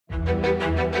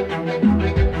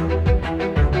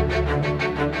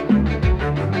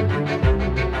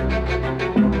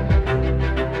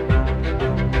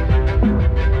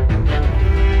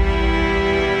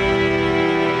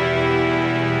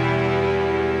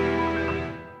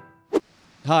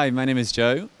Hi, my name is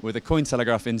Joe with a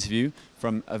Cointelegraph interview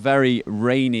from a very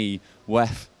rainy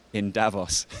WEF in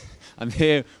Davos. I'm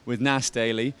here with Nas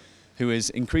Daily, who is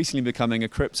increasingly becoming a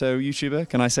crypto YouTuber.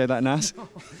 Can I say that, Nas? No,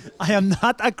 I am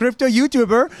not a crypto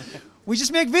YouTuber. We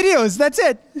just make videos, that's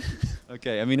it.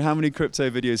 Okay, I mean, how many crypto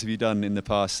videos have you done in the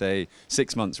past, say,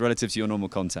 6 months relative to your normal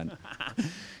content?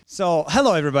 So,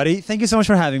 hello everybody. Thank you so much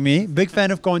for having me. Big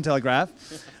fan of Cointelegraph.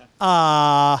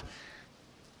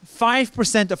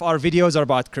 5% of our videos are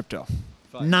about crypto.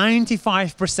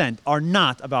 95% are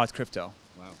not about crypto.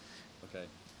 Wow, okay.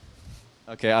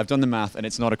 Okay, I've done the math and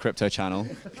it's not a crypto channel,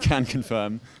 can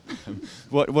confirm.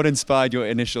 What inspired your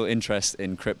initial interest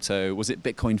in crypto? Was it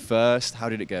Bitcoin first? How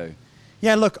did it go?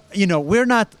 Yeah, look, you know,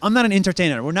 I'm not an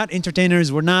entertainer. We're not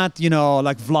entertainers. We're not, you know,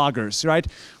 like vloggers, right?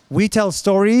 We tell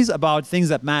stories about things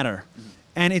that matter.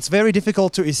 And it's very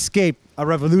difficult to escape a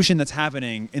revolution that's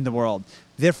happening in the world.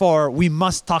 Therefore, we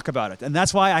must talk about it. And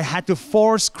that's why I had to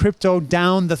force crypto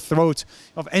down the throat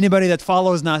of anybody that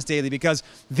follows Nas Daily, because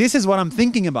this is what I'm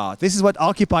thinking about. This is what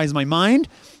occupies my mind.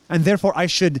 And therefore, I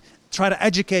should try to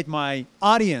educate my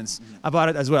audience about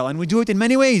it as well. And we do it in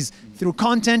many ways, through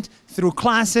content, through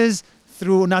classes,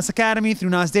 through Nas Academy,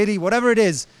 through Nas Daily, whatever it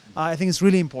is. I think it's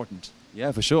really important.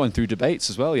 Yeah, for sure. And through debates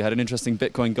as well. You had an interesting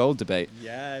Bitcoin gold debate.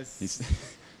 Yes.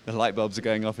 The light bulbs are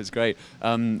going off. It's great.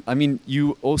 I mean,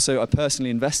 you also are personally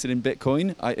invested in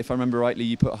Bitcoin. If I remember rightly,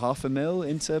 you put $500,000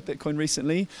 into Bitcoin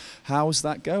recently. How's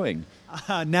that going?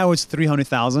 Now it's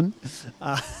 300,000.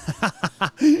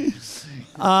 It's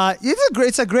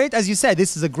a great, as you said,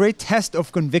 this is a great test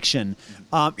of conviction.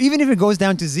 Even if it goes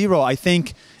down to zero, I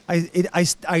think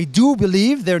I do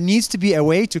believe there needs to be a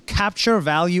way to capture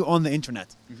value on the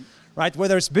internet, right?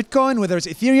 Whether it's Bitcoin, whether it's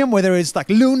Ethereum, whether it's like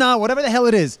Luna, whatever the hell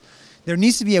it is. There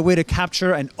needs to be a way to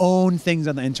capture and own things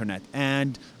on the internet.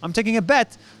 And I'm taking a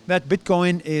bet that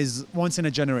Bitcoin is once in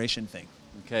a generation thing.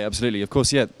 Okay, absolutely. Of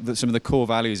course, yeah, some of the core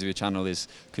values of your channel is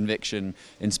conviction,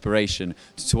 inspiration.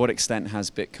 To what extent has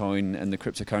Bitcoin and the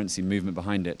cryptocurrency movement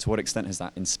behind it, to what extent has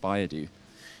that inspired you?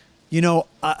 You know,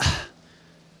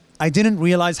 I didn't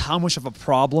realize how much of a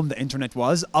problem the internet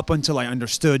was up until I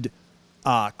understood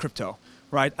crypto,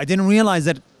 right? I didn't realize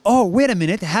that, oh, wait a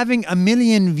minute, having 1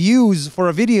 million views for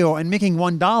a video and making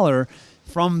 $1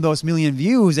 from those 1 million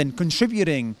views and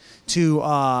contributing to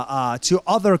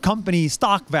other companies'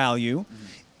 stock value,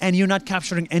 and you're not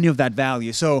capturing any of that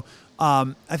value. So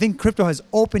I think crypto has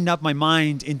opened up my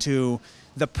mind into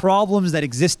the problems that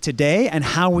exist today and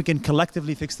how we can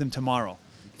collectively fix them tomorrow.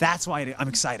 That's why I'm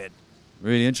excited.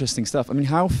 Really interesting stuff. I mean,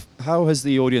 how has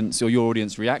the audience or your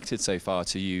audience reacted so far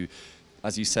to you,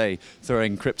 as you say,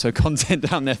 throwing crypto content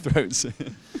down their throats?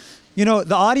 You know,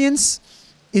 the audience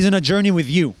is on a journey with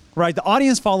you, right? The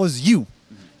audience follows you.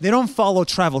 They don't follow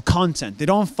travel content. They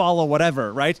don't follow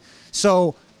whatever, right?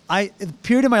 So a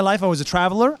period of my life, I was a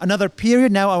traveler. Another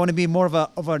period now, I want to be more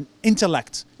of an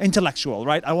intellectual,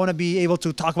 right? I want to be able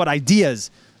to talk about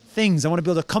ideas, things. I want to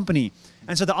build a company.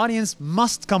 And so the audience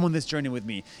must come on this journey with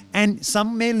me. And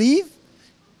some may leave,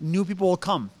 new people will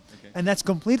come. And that's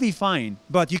completely fine,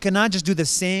 but you cannot just do the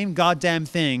same goddamn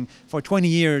thing for 20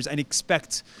 years and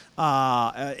expect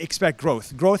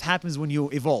growth. Growth happens when you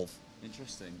evolve.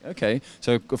 Interesting. Okay.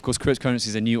 So, of course, cryptocurrency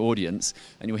is a new audience,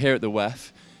 and you're here at the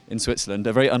WEF in Switzerland,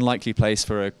 a very unlikely place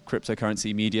for a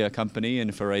cryptocurrency media company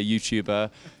and for a YouTuber,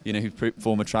 you know, who's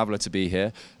former traveler to be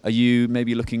here. Are you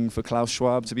maybe looking for Klaus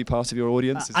Schwab to be part of your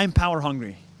audience? I'm power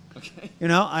hungry. Okay. You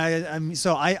know,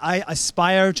 I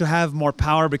aspire to have more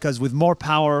power, because with more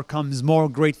power comes more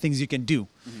great things you can do.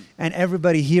 And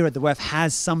everybody here at the WEF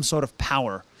has some sort of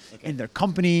power in their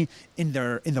company, in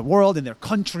the world, in their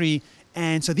country.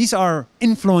 And so these are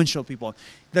influential people.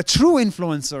 The true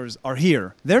influencers are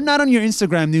here. They're not on your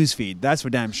Instagram newsfeed. That's for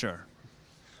damn sure.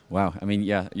 Wow. I mean,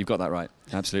 yeah, you've got that right.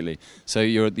 Absolutely. So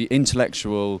you're the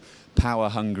intellectual,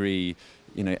 power-hungry,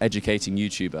 you know, educating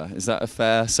YouTuber. Is that a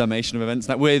fair summation of events?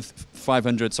 That with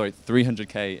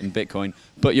 300K in Bitcoin,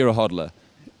 but you're a hodler.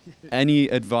 Any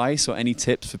advice or any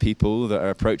tips for people that are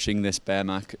approaching this bear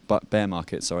market,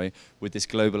 with this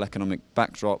global economic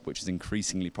backdrop, which is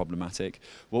increasingly problematic?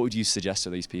 What would you suggest to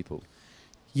these people?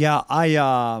 Yeah,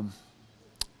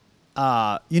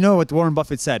 you know what Warren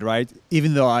Buffett said, right?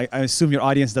 Even though I assume your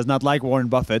audience does not like Warren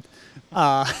Buffett.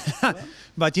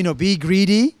 But, you know, be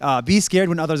greedy, be scared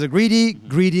when others are greedy,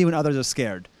 greedy when others are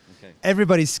scared. Okay.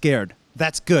 Everybody's scared.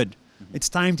 That's good. It's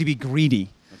time to be greedy.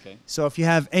 Okay. Okay. So if you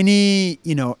have any,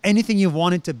 anything you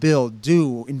wanted to build,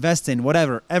 do, invest in,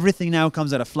 whatever, everything now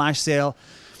comes at a flash sale.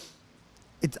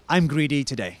 I'm greedy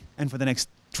today and for the next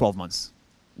 12 months.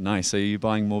 Nice. So are you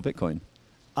buying more Bitcoin?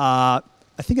 I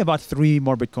think I bought 3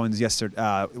 more Bitcoins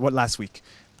last week.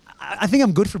 I think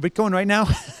I'm good for Bitcoin right now.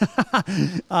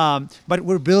 But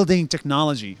we're building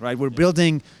technology, right? We're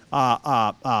building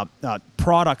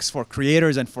products for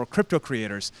creators and for crypto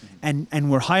creators.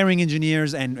 And we're hiring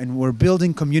engineers and we're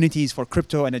building communities for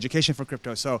crypto and education for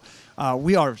crypto. So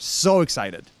we are so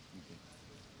excited.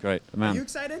 Great. Man. Are you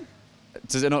excited?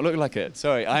 Does it not look like it?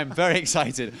 Sorry, I'm very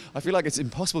excited. I feel like it's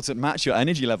impossible to match your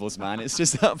energy levels, man. It's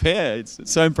just up here. It's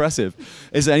so impressive.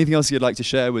 Is there anything else you'd like to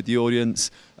share with the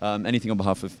audience? Anything on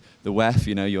behalf of the WEF,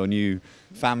 your new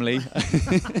family?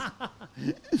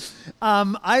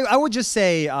 I would just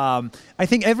say, I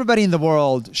think everybody in the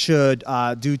world should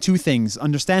do 2 things.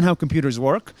 Understand how computers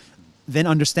work, then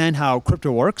understand how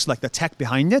crypto works, like the tech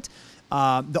behind it.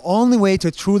 The only way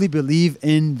to truly believe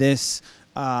in this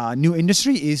new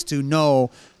industry is to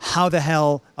know how the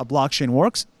hell a blockchain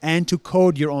works and to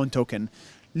code your own token.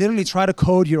 Literally try to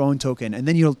code your own token and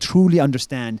then you'll truly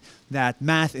understand that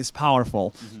math is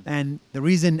powerful. And the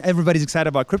reason everybody's excited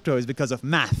about crypto is because of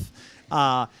math.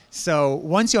 So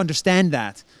once you understand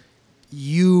that,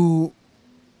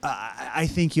 I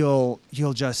think you'll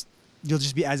just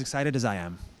be as excited as I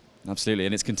am. Absolutely,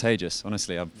 and it's contagious.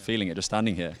 Honestly, I'm feeling it just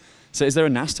standing here. So is there a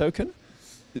NAS token?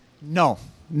 No,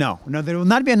 there will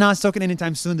not be a Nas token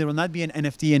anytime soon. There will not be an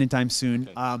NFT anytime soon.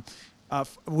 Okay.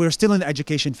 We're still in the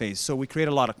education phase. So we create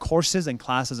a lot of courses and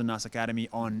classes in Nas Academy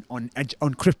on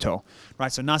crypto,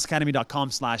 right? So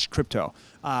nasacademy.com/crypto.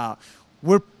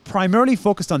 We're primarily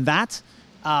focused on that.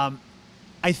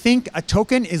 I think a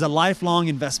token is a lifelong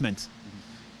investment.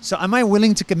 So am I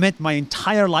willing to commit my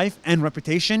entire life and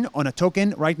reputation on a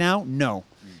token right now? No.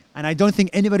 And I don't think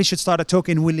anybody should start a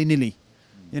token willy-nilly.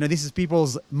 This is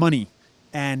people's money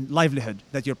and livelihood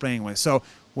that you're playing with. So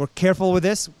we're careful with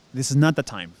this. This is not the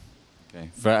time. Okay.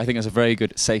 I think that's a very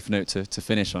good, safe note to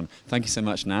finish on. Thank you so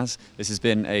much, Nas. This has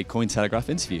been a Cointelegraph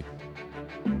interview.